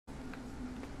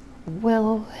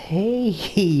Well,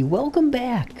 hey, welcome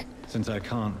back. Since I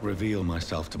can't reveal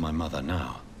myself to my mother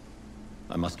now,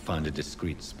 I must find a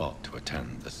discreet spot to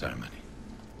attend the ceremony.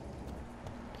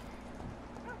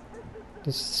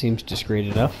 This seems discreet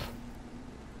enough.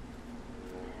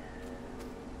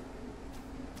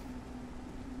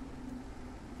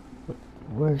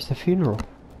 Where's the funeral?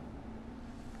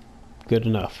 Good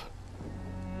enough.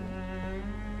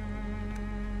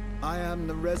 I am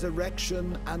the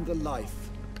resurrection and the life.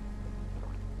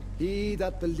 He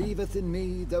that believeth in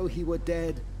me, though he were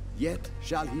dead, yet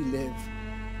shall he live.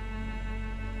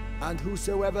 And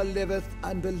whosoever liveth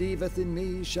and believeth in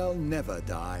me shall never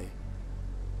die.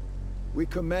 We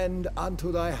commend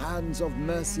unto thy hands of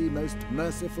mercy, most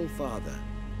merciful Father,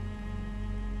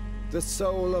 the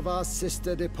soul of our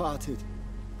sister departed,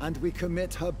 and we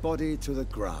commit her body to the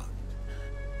ground.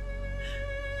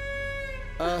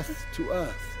 Earth to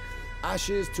earth,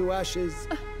 ashes to ashes,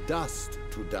 dust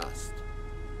to dust.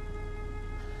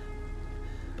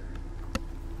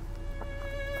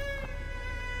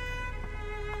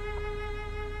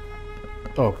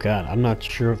 Oh god, I'm not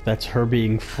sure if that's her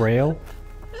being frail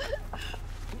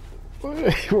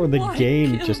or the Why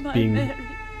game kill just my being Mary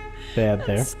bad and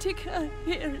there. stick her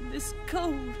here in this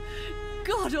cold,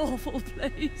 god-awful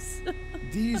place.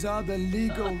 These are the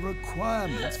legal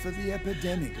requirements for the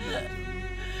epidemic, madam.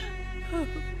 Oh,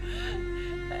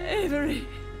 Avery,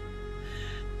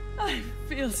 I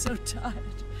feel so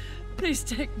tired. Please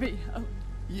take me out.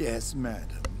 Yes,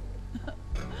 madam.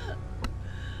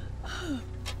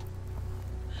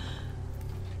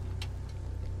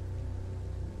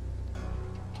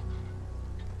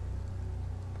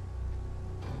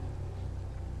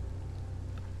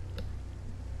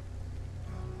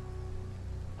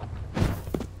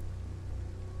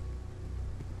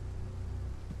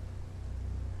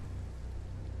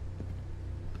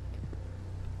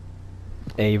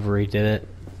 Avery did it.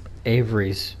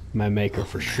 Avery's my maker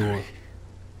for sure.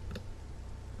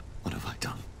 What have I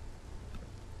done?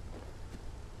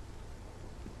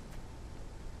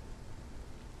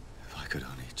 If I could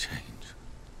only change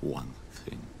one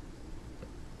thing.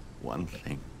 One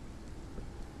thing.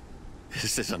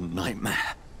 This is a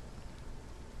nightmare.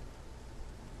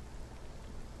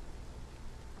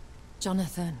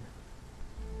 Jonathan,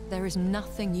 there is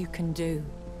nothing you can do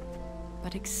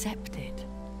but accept it.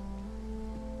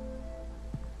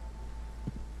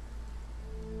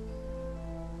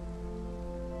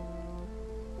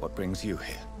 What brings you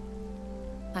here?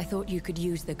 I thought you could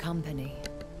use the company.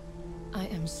 I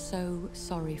am so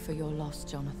sorry for your loss,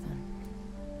 Jonathan.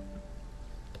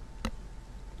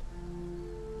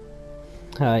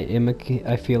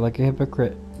 I feel like a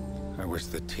hypocrite. I wish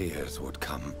the tears would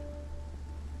come.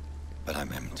 But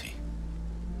I'm empty.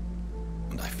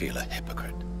 And I feel a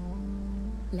hypocrite.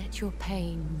 Let your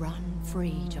pain run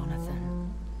free,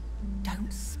 Jonathan.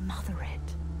 Don't smother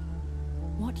it.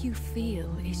 What you feel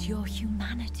is your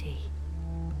humanity.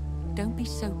 Don't be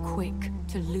so quick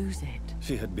to lose it.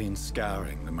 She had been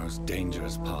scouring the most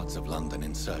dangerous parts of London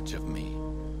in search of me.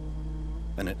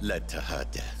 And it led to her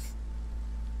death.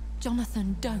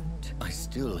 Jonathan, don't. I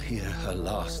still hear her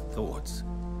last thoughts.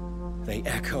 They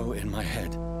echo in my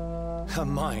head. Her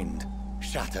mind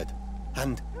shattered,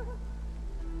 and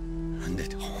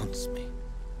it haunts me.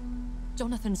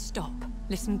 Jonathan, stop.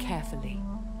 Listen carefully.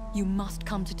 You must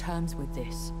come to terms with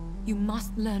this. You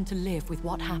must learn to live with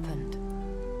what happened.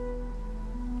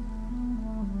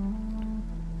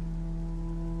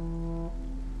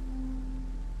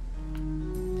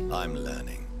 I'm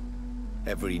learning.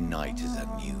 Every night is a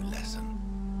new lesson.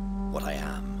 What I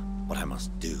am, what I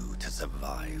must do to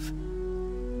survive.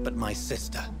 But my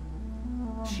sister,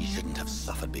 she shouldn't have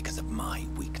suffered because of my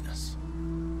weakness.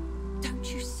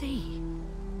 Don't you see?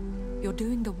 You're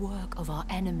doing the work of our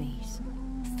enemies,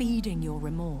 feeding your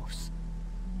remorse.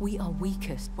 We are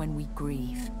weakest when we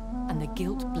grieve, and the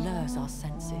guilt blurs our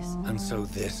senses. And so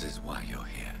this is why you're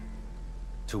here.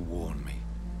 To warn me.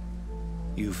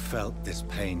 You felt this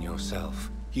pain yourself.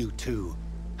 You too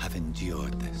have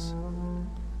endured this.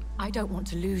 I don't want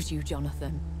to lose you,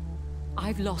 Jonathan.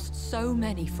 I've lost so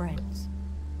many friends.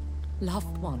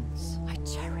 Loved ones I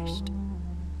cherished.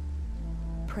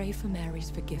 Pray for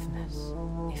Mary's forgiveness,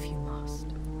 if you must.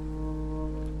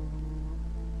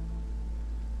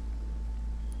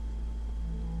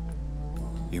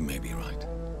 You may be right.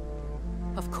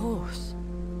 Of course.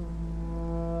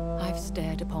 I've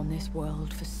stared upon this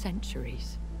world for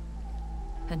centuries,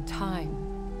 and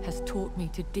time has taught me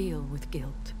to deal with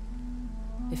guilt,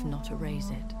 if not erase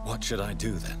it. What should I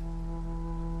do then?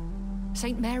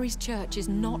 St. Mary's Church is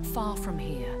not far from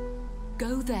here.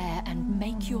 Go there and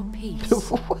make your peace.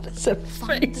 What is that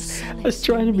Find the face? I solace was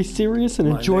trying to be serious and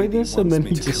My enjoy lady this, and wants then me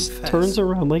he to just confess. turns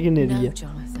around like an No, idiot.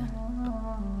 Jonathan.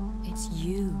 It's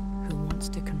you who wants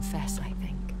to confess, I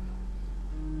think.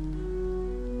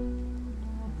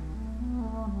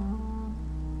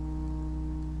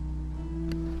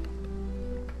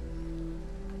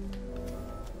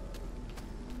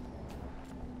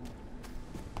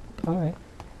 Alright.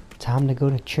 Time to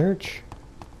go to church.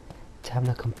 Time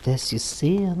to confess your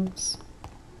sins.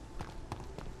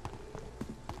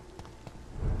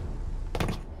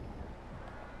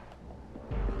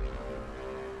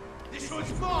 This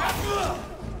one's mine!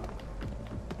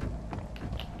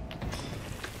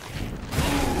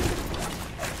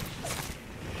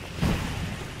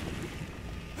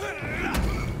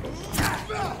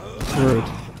 Rude.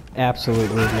 Absolute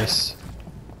rudeness.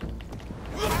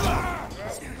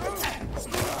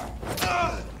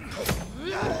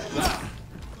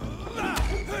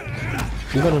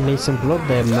 You're gonna need some blood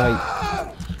there, mate.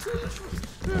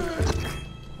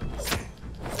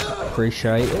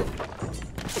 Appreciate it.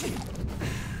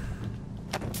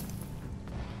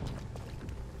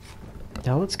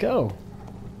 Now let's go.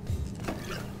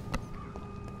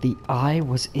 The eye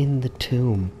was in the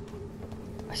tomb.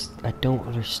 I don't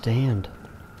understand.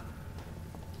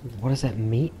 What does that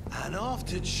mean? And off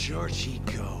to church he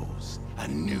goes, a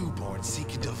newborn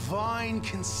seeking divine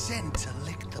consent to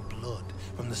lick the blood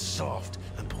from the soft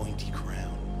and pointy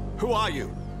crown. Who are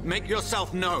you? Make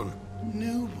yourself known.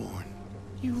 Newborn,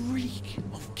 you reek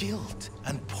of guilt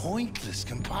and pointless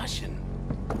compassion.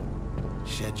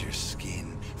 Shed your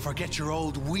skin, forget your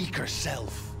old weaker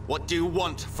self. What do you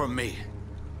want from me?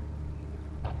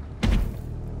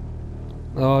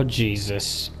 Oh,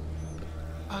 Jesus.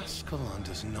 Ascalon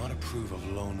does not approve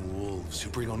of lone wolves who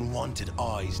bring unwanted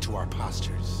eyes to our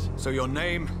pastures. So your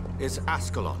name is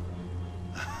Ascalon.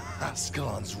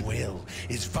 Ascalon's will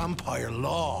is vampire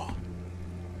law.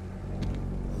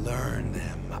 Learn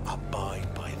them,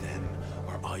 abide by them,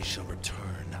 or I shall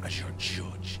return as your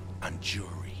judge and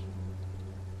jury.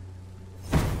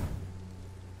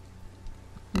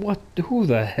 What? Who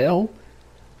the hell?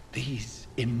 These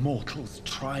immortals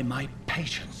try my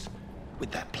patience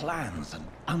with their plans and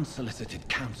unsolicited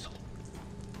counsel.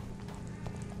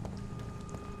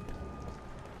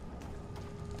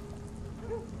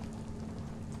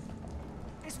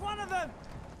 It's one of them!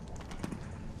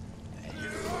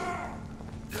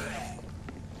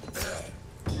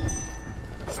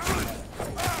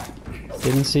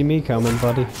 Didn't see me coming,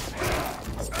 buddy.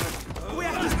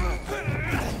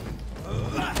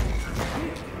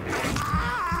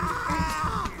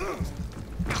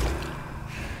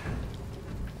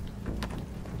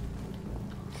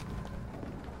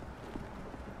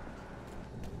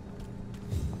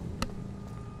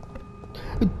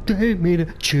 Take me to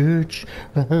church.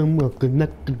 I'm walking like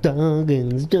a dog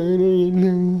and it's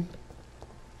done.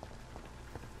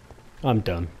 I'm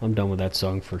done. I'm done with that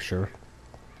song for sure.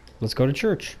 Let's go to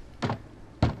church.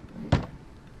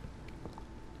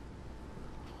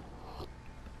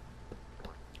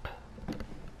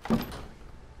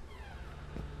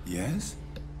 Yes?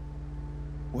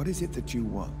 What is it that you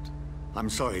want? I'm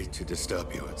sorry to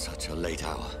disturb you at such a late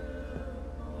hour.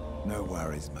 No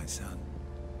worries, my son.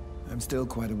 I'm still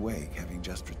quite awake, having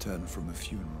just returned from a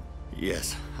funeral.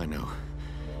 Yes, I know.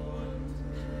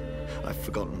 I've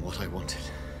forgotten what I wanted.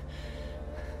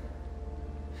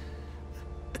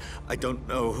 I don't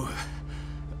know.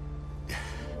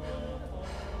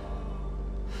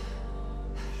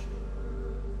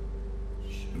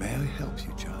 May I help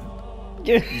you, child?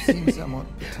 Yeah. You seem somewhat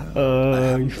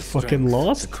perturbed. You fucking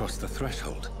lost? To cross the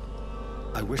threshold.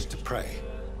 I wish to pray,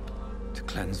 to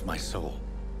cleanse my soul.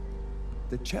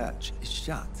 The church is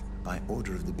shut by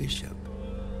order of the bishop.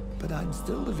 But I'm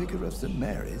still the vicar of St.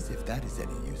 Mary's, if that is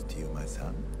any use to you, my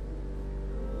son.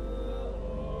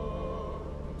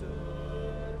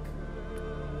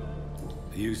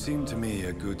 You seem to me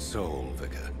a good soul,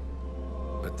 Vicar.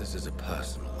 But this is a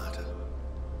personal matter.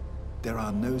 There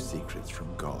are no secrets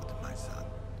from God, my son.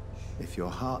 If your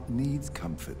heart needs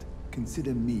comfort,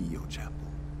 consider me your chapel.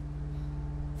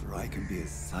 For I can be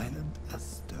as silent as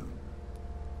stone.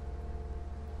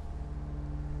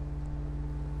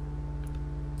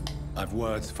 I've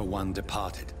words for one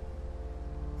departed.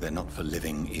 They're not for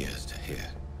living ears to hear.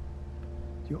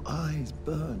 Your eyes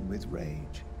burn with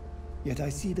rage, yet I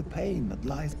see the pain that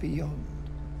lies beyond.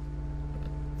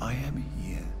 I am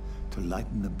here to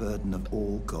lighten the burden of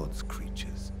all God's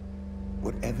creatures.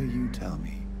 Whatever you tell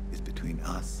me is between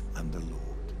us and the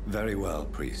Lord. Very well,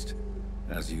 priest.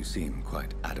 As you seem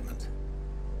quite adamant.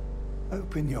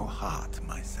 Open your heart,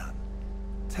 my son.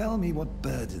 Tell me what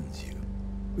burdens you.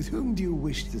 With whom do you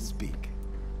wish to speak?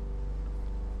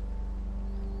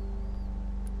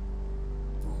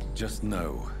 Just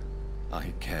know,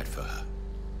 I cared for her.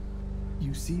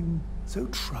 You seem so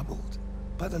troubled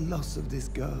by the loss of this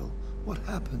girl. What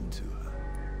happened to her?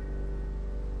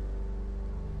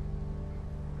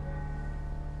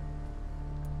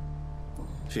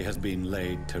 She has been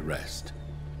laid to rest.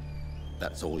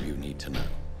 That's all you need to know.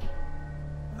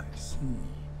 I see.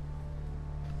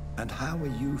 And how are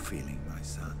you feeling, my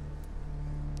son?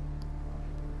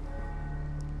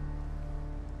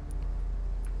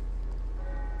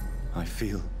 I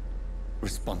feel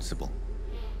responsible.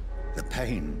 The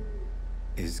pain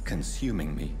is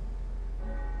consuming me.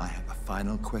 I have a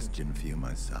final question for you,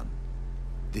 my son.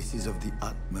 This is of the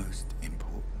utmost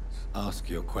importance. Ask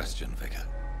your question, Vicar.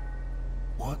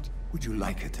 What would you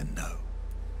like her to know?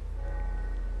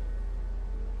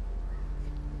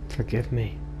 Forgive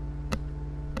me.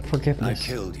 Forgiveness. I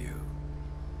killed you.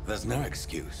 There's no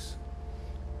excuse.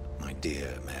 My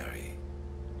dear Mary,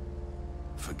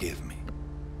 forgive me.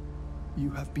 You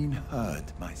have been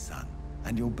heard, my son,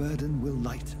 and your burden will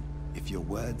lighten if your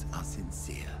words are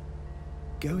sincere.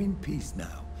 Go in peace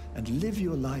now, and live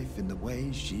your life in the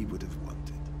way she would have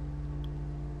wanted.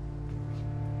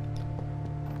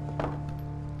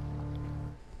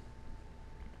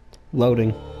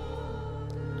 Loading.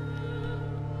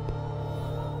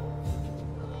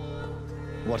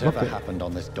 Whatever Okay. happened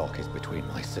on this dock is between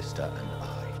my sister and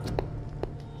I.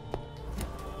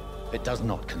 It does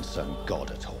not concern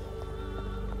God at all.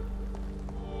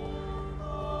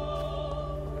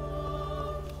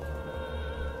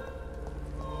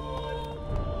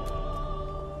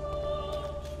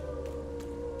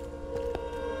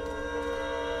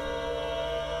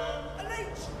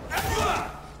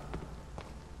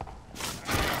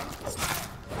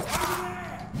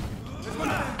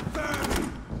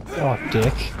 Oh,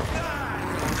 dick.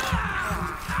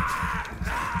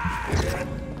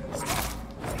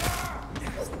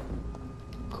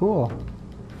 Cool.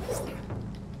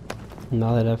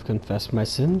 Now that I've confessed my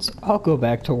sins, I'll go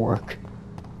back to work.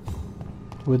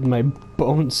 With my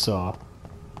bone saw.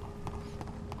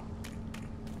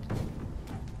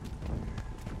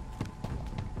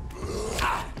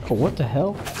 Oh, what the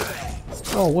hell?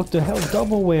 Oh, what the hell?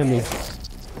 Double whammy.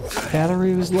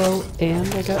 Battery was low, and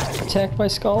I got attacked by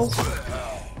skulls.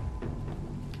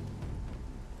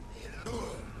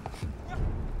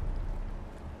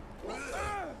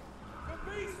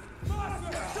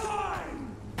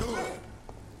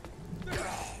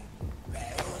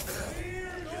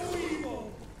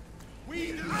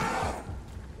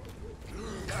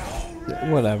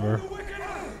 Whatever.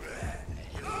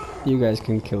 You guys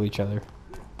can kill each other.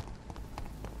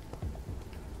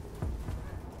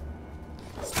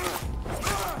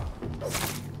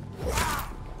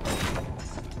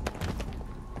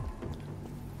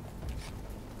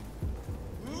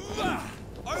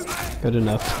 Good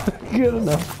enough. Good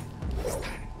enough.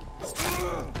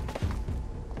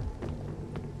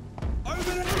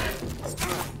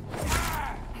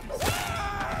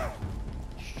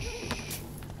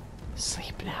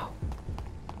 Sleep now.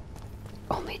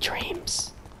 Only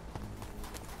dreams.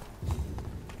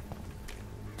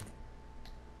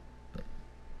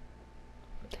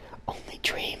 Only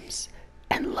dreams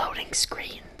and loading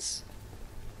screens.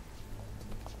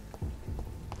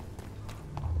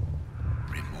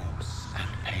 Remorse and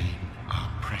pain are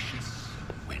precious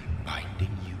when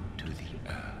binding you to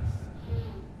the earth.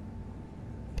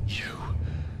 You.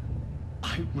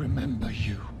 I remember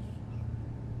you.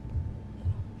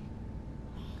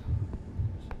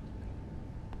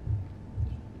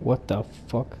 What the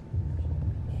fuck?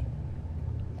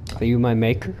 Are you my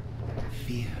maker?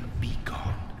 Fear be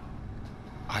gone.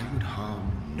 I would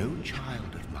harm no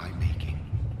child of my making.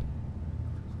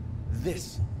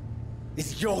 This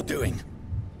is your doing.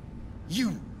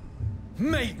 You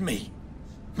made me.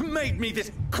 Made me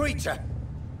this creature.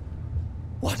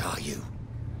 What are you?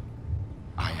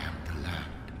 I am the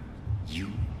land. You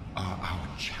are our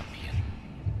champion.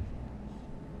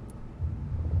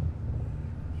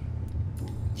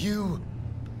 You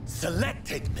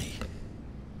selected me.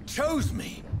 Chose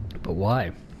me. But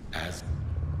why? As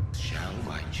shall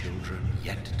my children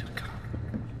yet to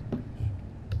come.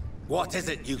 What is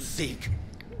it you seek?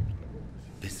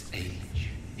 This age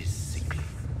is sickly.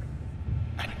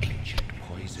 An ancient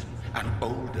poison, an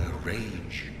older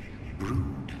rage,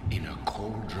 brewed in a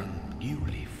cauldron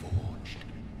newly forged.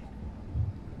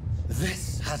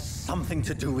 This has something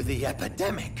to do with the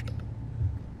epidemic.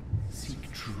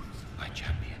 Seek truth, my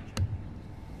champion.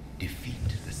 Defeat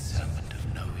the serpent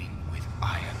of knowing with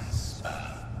iron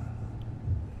spur.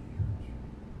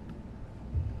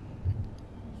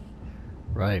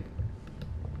 Right. Alright.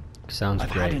 Sounds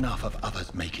I've great. had enough of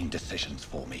others making decisions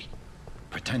for me,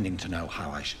 pretending to know how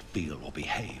I should feel or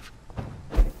behave.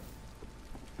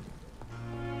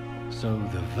 So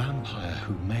the vampire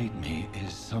who made me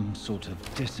is some sort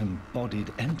of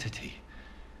disembodied entity?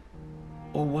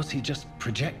 Or was he just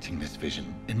projecting this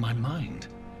vision in my mind?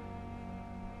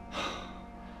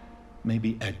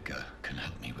 Maybe Edgar can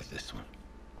help me with this one.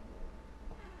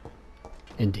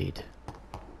 Indeed.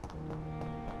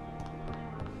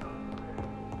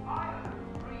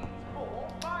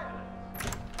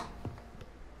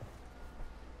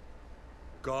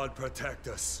 God protect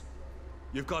us.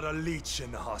 You've got a leech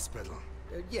in the hospital.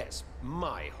 Yes,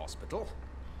 my hospital.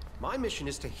 My mission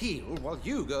is to heal while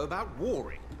you go about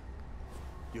warring.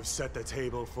 You've set the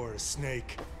table for a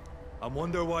snake. I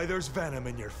wonder why there's venom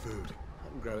in your food.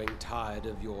 I'm growing tired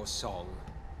of your song.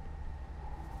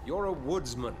 You're a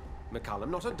woodsman, McCullum,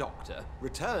 not a doctor.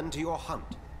 Return to your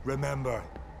hunt. Remember,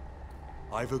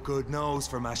 I've a good nose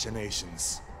for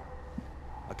machinations.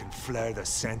 I can flare the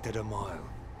scent at a mile.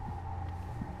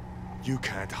 You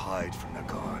can't hide from the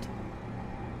god.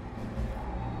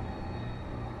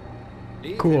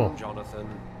 Leave Cool. him, Jonathan.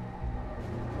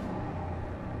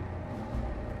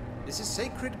 This is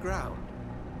sacred ground.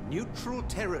 Neutral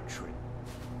territory.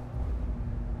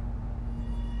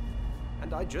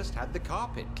 And I just had the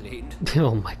carpet cleaned.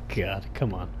 Oh my god,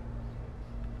 come on.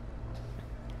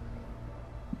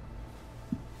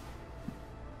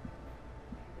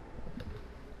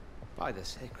 By the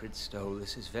sacred stole,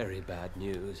 this is very bad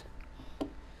news.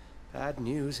 Bad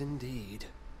news indeed.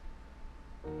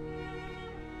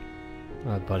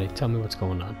 Alright, buddy, tell me what's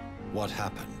going on. What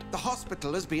happened? The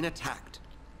hospital has been attacked.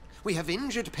 We have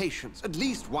injured patients, at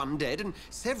least one dead and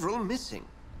several missing.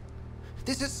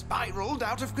 This has spiraled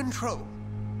out of control.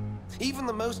 Even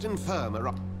the most infirm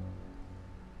are...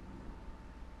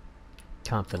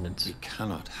 Confidence. We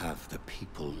cannot have the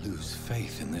people lose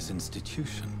faith in this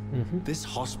institution. This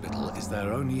hospital is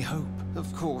their only hope.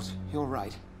 Of course, you're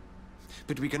right.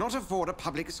 But we cannot afford a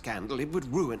public scandal. It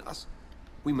would ruin us.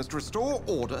 We must restore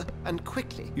order, and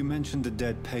quickly. You mentioned a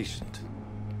dead patient.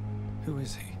 Who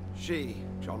is he? She,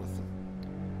 Jonathan.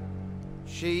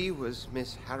 She was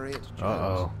Miss Harriet Jones.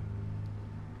 Uh-oh.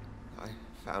 I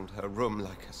found her room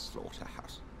like a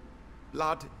slaughterhouse.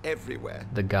 Blood everywhere.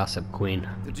 The gossip queen.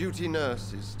 The duty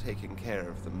nurse is taking care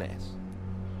of the mess.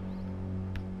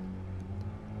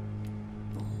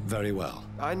 Very well.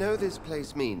 I know this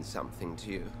place means something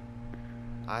to you.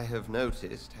 I have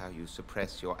noticed how you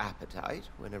suppress your appetite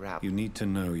when around... You need to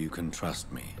know you can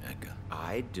trust me, Edgar.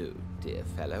 I do, dear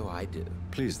fellow, I do.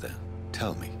 Please then,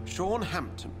 tell me. Sean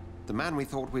Hampton, the man we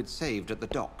thought we'd saved at the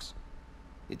docks.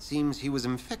 It seems he was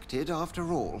infected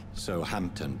after all. So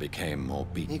Hampton became more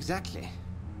beaten. Exactly.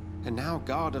 And now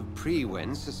Guard of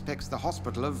Prewen suspects the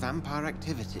hospital of vampire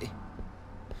activity.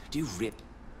 Do you rip?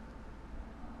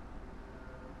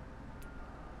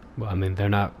 Well, I mean, they're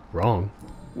not wrong.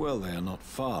 Well, they are not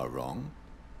far wrong.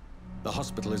 The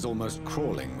hospital is almost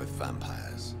crawling with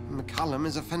vampires. McCullum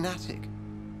is a fanatic.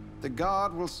 The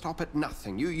Guard will stop at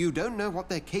nothing. You don't know what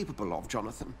they're capable of,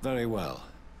 Jonathan. Very well,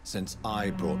 since I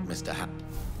brought Mr. Hampton.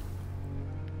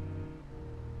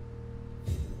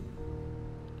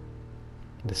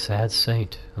 The sad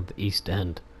saint of the East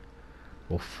End.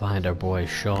 We'll find our boy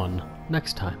Sean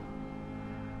next time.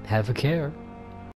 Have a care.